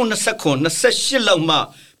2029-28လောက်မှ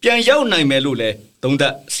ပြန်ရောက်နိုင်မယ်လို့လည်းသုံးသ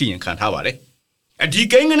ပ်စီရင်ခံထားပါတယ်ဒီ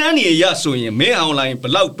ကိန်းဂဏန်းတွေရဆိုရင်မင်းအွန်လိုင်းဘ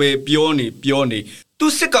လောက်ပဲပြောနေသူ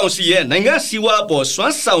စစ်ကောင်စီရဲ့နိုင်ငံစီးပွားပေါ်စွ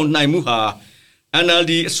မ်းဆောင်နိုင်မှုဟာ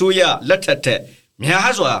NLD အစိုးရလက်ထက်ထက်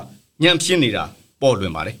များစွာညံ့ဖျင်းနေတာပေါ်လွ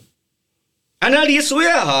င်ပါတယ် NLD အစိုးရ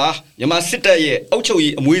ဟာမြန်မာစစ်တပ်ရဲ့အုပ်ချုပ်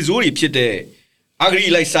ရေးအမွေဆိုးတွေဖြစ်တဲ့အဂရိ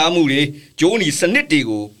လိုက်စားမှုတွေဂျိုးနီစနစ်တွေ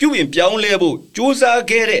ကိုပြုပြင်ပြောင်းလဲဖို့စ조사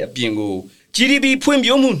ခဲ့တဲ့အပြင်ကို GDP ဖွံ့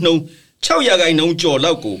ဖြိုးမှုနှုန်း6%ကျော်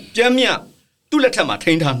လောက်ကိုပြန်မြသူ့လက်ထက်မှာ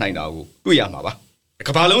ထိန်းထားနိုင်တာကိုတွေ့ရမှာပါက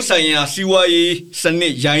မ္ဘာလုံးဆိုင်ရာစီးပွားရေးစန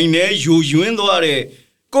စ်ရိုင်းနေယိုယွင်းသွားတဲ့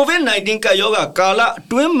COVID-19 ကပ်ရောဂါကာလအ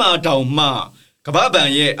တွင်းမှာတောင်မှကမ္ဘာဘဏ်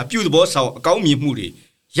ရဲ့အပြုသဘောဆောင်အကောင်းမြင်မှုတွေ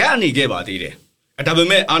ရနေခဲ့ပါသေးတယ်ဒါပေ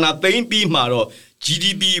မဲ့အာဏာသိမ်းပြီးမှတော့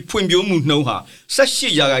GDP ဖွံ့ဖြိုးမှုနှုန်းဟာ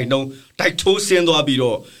18%တိုက်ထိုးဆင်းသွားပြီး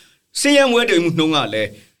တော့စည်ရန်ဝဲတွေမှုနှုန်းကလည်း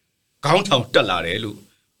ခေါင်းထောင်တက်လာတယ်လို့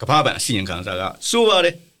ကမ္ဘာဘဏ်အစီရင်ခံစာကဆိုပါတ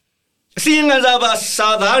ယ်အစီရင်ခံစာပါစာ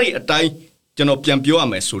သားတွေအတိုင်းကျွန်တော်ပြန်ပြောရ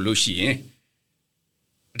မယ်ဆိုလို့ရှိရင်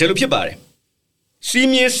ဒါလိုဖြစ်ပါတယ်စီး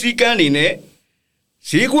မြင့်စည်းကမ်းတွေနဲ့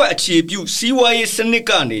ဈေးကွက်အခြေပြုစီးပွားရေးစနစ်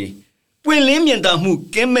ကနေပွင့်လင်းမြင်သာမှု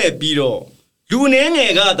ကင်းမဲ့ပြီးတော့လူနည်းင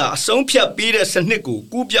ယ်ကသာအဆုံးဖြတ်ပေးတဲ့စနစ်ကို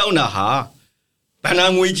ကူးပြောင်းတာဟာဗဏ္ဍာ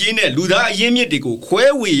ငွေကြီးနဲ့လူသားအရင်းမြစ်တွေကိုခွဲ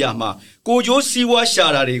ဝေရမှာကိုကျိုးစီးပွားရှာ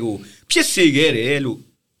တာတွေကိုဖြစ်စေခဲ့တယ်လို့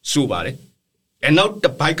ဆိုပါတယ်။နောက်တ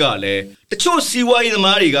စ်ပိုက်ကလည်းတချို့စီးပွားရေးသ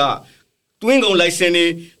မားတွေကတွင်းကုန်လိုင်စင်တွေ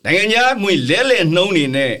နိုင်ငံခြားငွေလဲလှယ်နှုန်းတွေ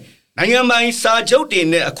နဲ့နိုင်ငံပိုင်စာချုပ်တွေ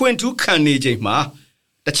နဲ့အခွင့်ထူးခံနေချိန်မှာ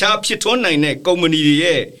တခြားဖြစ်ထွန်းနိုင်တဲ့ကုမ္ပဏီတွေ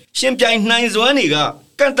ရဲ့ရှင်ပြိုင်နိုင်စွမ်းတွေက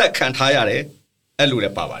ကန့်သက်ခံထားရတယ်အဲ့လိုလ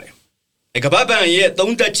ည်းပါပါတယ်ကမ္ဘာဘဏ်ရဲ့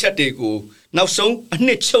သုံးသက်ချက်တွေကိုနောက်ဆုံးအ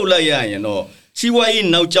နှစ်ချုပ်လိုက်ရရင်တော့စီးပွားရေး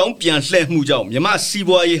နောက်ကျောင်းပြန်လှည့်မှုကြောင့်မြမစီး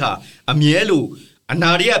ပွားရေးဟာအမြဲလို့အ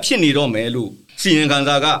နာရရဖြစ်နေတော့မယ်လို့စီရင်ခံ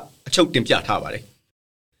စာကအချုပ်တင်ပြထားပါတယ်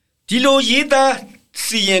ဒီလိုရေးသား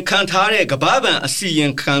စီရင်ခံထားတဲ့ကမ္ဘာဘဏ်အစီရ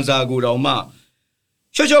င်ခံစာကိုတော့မှ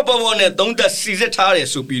ချောချောပေါ်ပေါ်နဲ့သုံးသက်စီစစ်ထားတယ်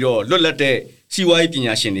ဆိုပြီးတော့လွတ်လပ်တဲ့စီးပွားရေးပ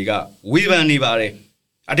ညာရှင်တွေကဝေဖန်နေပါတယ်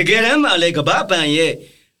တကယ်တမ်းမှလည်းကမ္ဘာဘဏ်ရဲ့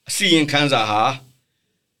အစီရင်ခံစာဟာ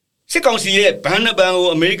စစ်ကောင်စီရဲ့ဘဏ်နှပန်ကို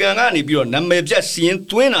အမေရိကန်ကနေပြီးတော့နာမည်ပြစီရင်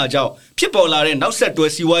သွင်းတာကြောင့်ဖြစ်ပေါ်လာတဲ့နောက်ဆက်တွဲ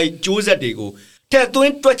စီးပွားရေးကျိုးဆက်တွေကိုထည့်သွ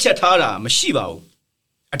င်းတွက်ချက်ထားတာမရှိပါဘူး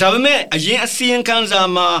ဒါပေမဲ့အရင်အစီရင်ခံစာ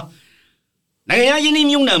မှာနိုင်ငံရင်းနှီး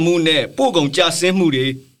မြှုပ်နှံမှုနဲ့ပို့ကုန်ကျဆင်းမှုတွေ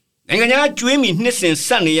နိုင်ငံခြားကျွေးမီနှစ်စဉ်ဆ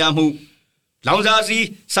က်နေရမှုလောင်စာစီ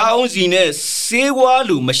စားအုံးစီနဲ့ဆေးဝါး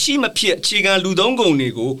လိုမရှိမဖြစ်အခြေခံလူသုံးကုန်တွေ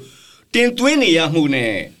ကိုတင်သွင်းနေရမှု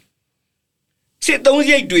နဲ့စစ်သုံး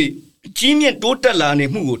ရိတ်တွေကြီးမြင့်တိုးတက်လာနေ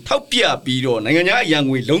မှုကိုထောက်ပြပြီးတော့နိုင်ငံခြားအရန်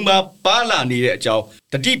ငွေလုံးပါလာနေတဲ့အကြောင်း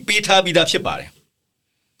တတိပေးထားပြီးသားဖြစ်ပါတယ်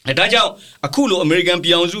။ဒါကြောင့်အခုလိုအမေရိကန်ပြ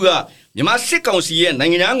ည်အောင်စုကမြန်မာစစ်ကောင်စီရဲ့နို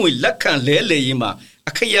င်ငံခြားငွေလက်ခံလဲလှယ်ရေးမှာ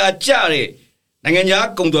အခရာကျတဲ့နိုင်ငံခြား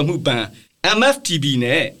ကုန်သွယ်မှုဘဏ် MFTB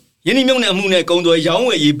နဲ့ယင်းနှိမ့်မြုံနယ်မှုနဲ့ကုန်သွယ်ရောင်း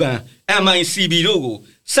ဝယ်ရေးဘဏ် MICB တို့ကို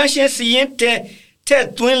ဆန်ရှင်းစီရင်တဲ့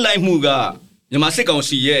သွင်းလိုက်မှုကမြန်မာစစ်ကောင်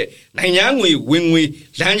စီရဲ့နိုင်ငံငွေဝင်ငွေ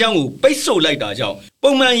လမ်းကြောင်းကိုပိတ်ဆို့လိုက်တာကြောင့်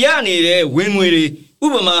ပုံမှန်ရနေတဲ့ဝင်ငွေတွေဥ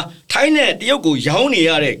ပမာထိုင်းနဲ့တရုတ်ကိုရောင်းနေရ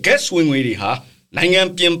တဲ့ gas ဝင်ငွေတွေဟာနိုင်ငံ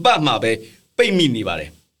ပြင်ပမှာပဲပိတ်မိနေပါတယ်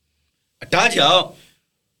။ဒါကြောင့်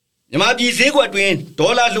မြန်မာပြည်ဈေးကွက်တွင်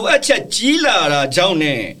ဒေါ်လာလိုအပ်ချက်ကြီးလာတာကြောင့်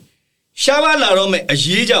နဲ့ရှားပါလာတော့မဲ့အ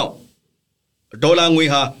ရေးကြောင့်ဒေါ်လာငွေ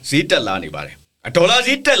ဟာဈေးတက်လာနေပါတယ်။ဒေါ်လာ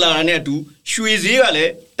ဈေးတက်လာတာနဲ့အတူရွှေဈေးကလ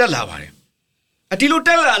ည်းတက်လာပါတယ်ဒီလိုတ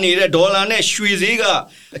က်လာနေတဲ့ဒေါ်လာနဲ့ရွှေဈေးက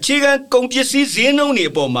အခြေခံကုန်ပစ္စည်းဈေးနှုန်းတွေ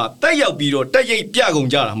အပေါ်မှာတက်ရောက်ပြီးတော့တက်ရိပ်ပြကုန်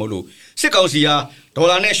ကြတာမဟုတ်လို့စစ်ကောင်စီဟာဒေါ်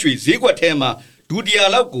လာနဲ့ရွှေဈေးကွက်ထဲမှာဒုတိယ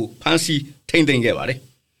လောက်ကိုဖမ်းဆီးထိန်းသိမ်းခဲ့ပါတယ်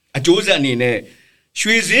အကျိုးဆက်အနေနဲ့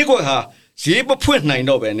ရွှေဈေးကွက်ဟာဈေးမဖွင့်နိုင်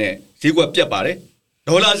တော့ဘဲနဲ့ဈေးကွက်ပြတ်ပါတယ်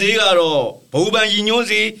ဒေါ်လာဈေးကတော့ဗဟိုဘဏ်ရည်ညွှန်း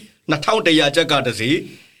ဈေး2100ကျပ်ကတစ်ဈေး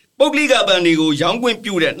ပုဂ္ဂလိကဘဏ်တွေကိုရောင်းခွင့်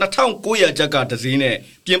ပြုတဲ့2900ကျပ်ကတစ်ဈေးနဲ့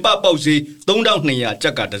ပြင်ပပေါက်ဈေး3200ကျ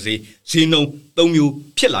ပ်ကတစ်ဈေးဈေးနှုန်း3မျိုး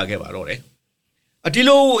ဖြစ်လာခဲ့ပါတော့တယ်ဒီ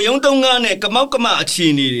လိုရုံးသုံးကားနဲ့ကမောက်ကမအခြေ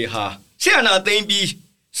အနေတွေဟာဆရာနာသိမ့်ပြီး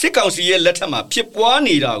စစ်ကောင်စီရဲ့လက်ထက်မှာဖြစ်ပွား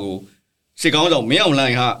နေတာကိုစစ်ကောင်ဆောင်မင်းအောင်လှို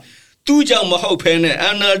င်ဟာသူ့ကြောင့်မဟုတ်ဘဲနဲ့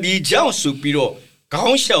NLD ကြောင့်ဆိုပြီးတော့ခေါ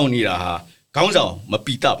င်းရှောင်နေတာဟာခေါင်းဆောင်မ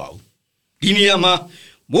ပီတပါဘူးဒီနေရာမှာ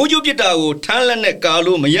မိုးကြိုးပစ်တာကိုထမ်းလက်နဲ့ကာ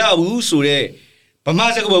လို့မရဘူးဆိုတဲ့ဗမာ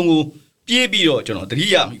စကားပုံကိုပြေးပြီးတော့ကျွန်တော်သတိ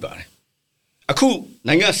ရမိပါတယ်အခု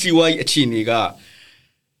နိုင်ငံစီးပွားရေးအခြေအနေက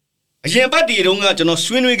အရင်ပတ်တီတုန်းကကျွန်တော်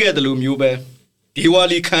ဆွေးနွေးခဲ့တယ်လို့မျိုးပဲဒီဝါ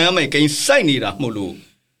လီခံရမယ်ကိန်းစိုက်နေတာမှုလို့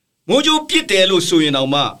မိုးကြိုးပစ်တယ်လို့ဆိုရင်တော့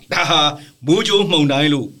မှဒါဟာမိုးကြိုးမှုန်တို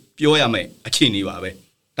င်းလို့ပြောရမယ်အခြေအနေပါပဲ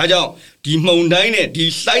ဒါကြောင့်ဒီမှုန်တိုင်းနဲ့ဒီ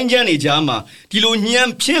စိုင်းချမ်းတွေကြားမှာဒီလိုညံ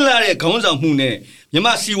ဖြစ်လာတဲ့ခေါင်းဆောင်မှုနဲ့မြမ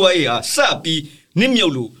စီးပွားရေးဟာစပြီးနစ်မြု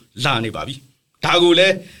ပ်လို့လာနေပါပြီဒါကိုလ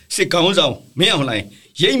ည်းစစ်ခေါင်းဆောင်မင်းအောင်လှိုင်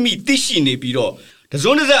ရိပ်မိသိရှိနေပြီးတော့တ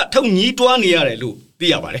စုံတစထုတ်ညီးတွားနေရတယ်လို့သိ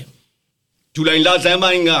ရပါတယ်ဇူလိုင်လဆန်း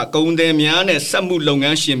ပိုင်းကကုန်သည်များနဲ့စက်မှုလုပ်င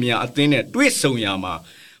န်းရှင်များအသင်းနဲ့တွေ့ဆုံရမှာ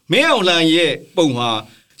မင်းအောင်လှိုင်ရဲ့ပုံဟာ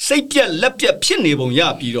စိတ်ပြက်လက်ပြက်ဖြစ်နေပုံရ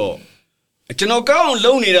ပြီးတော့ကျွန်တော်ကောင်းအောင်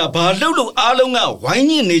လုပ်နေတာဘာလုပ်လို့အားလုံးကဝိုင်း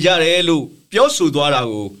ညစ်နေကြတယ်လို့ပြောဆိုသွားတာ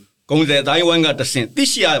ကိုကုန်သည်တိုင်းဝိုင်းကတဆင့်သိ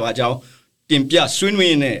ရှိရပါကြောင်းတင်ပြဆွေး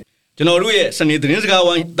နွေးနေကျွန်တော်တို့ရဲ့စနေသတင်းစကား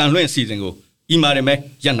ဝိုင်းတန်လွှင့်အစီအစဉ်ကိုဤမှာရမယ်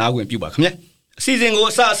ရန်နာခွင့်ပြုပါခင်ဗျာအစီအစဉ်ကို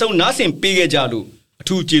အစအဆုံးနားဆင်ပေးခဲ့ကြလို့အ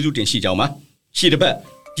ထူးကျေးဇူးတင်ရှိကြောင်းပါရှေ့တစ်ပတ်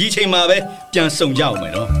ဒီအချိန်မှာပဲပြန်ဆုံကြအောင်မ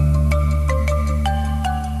ယ်နော်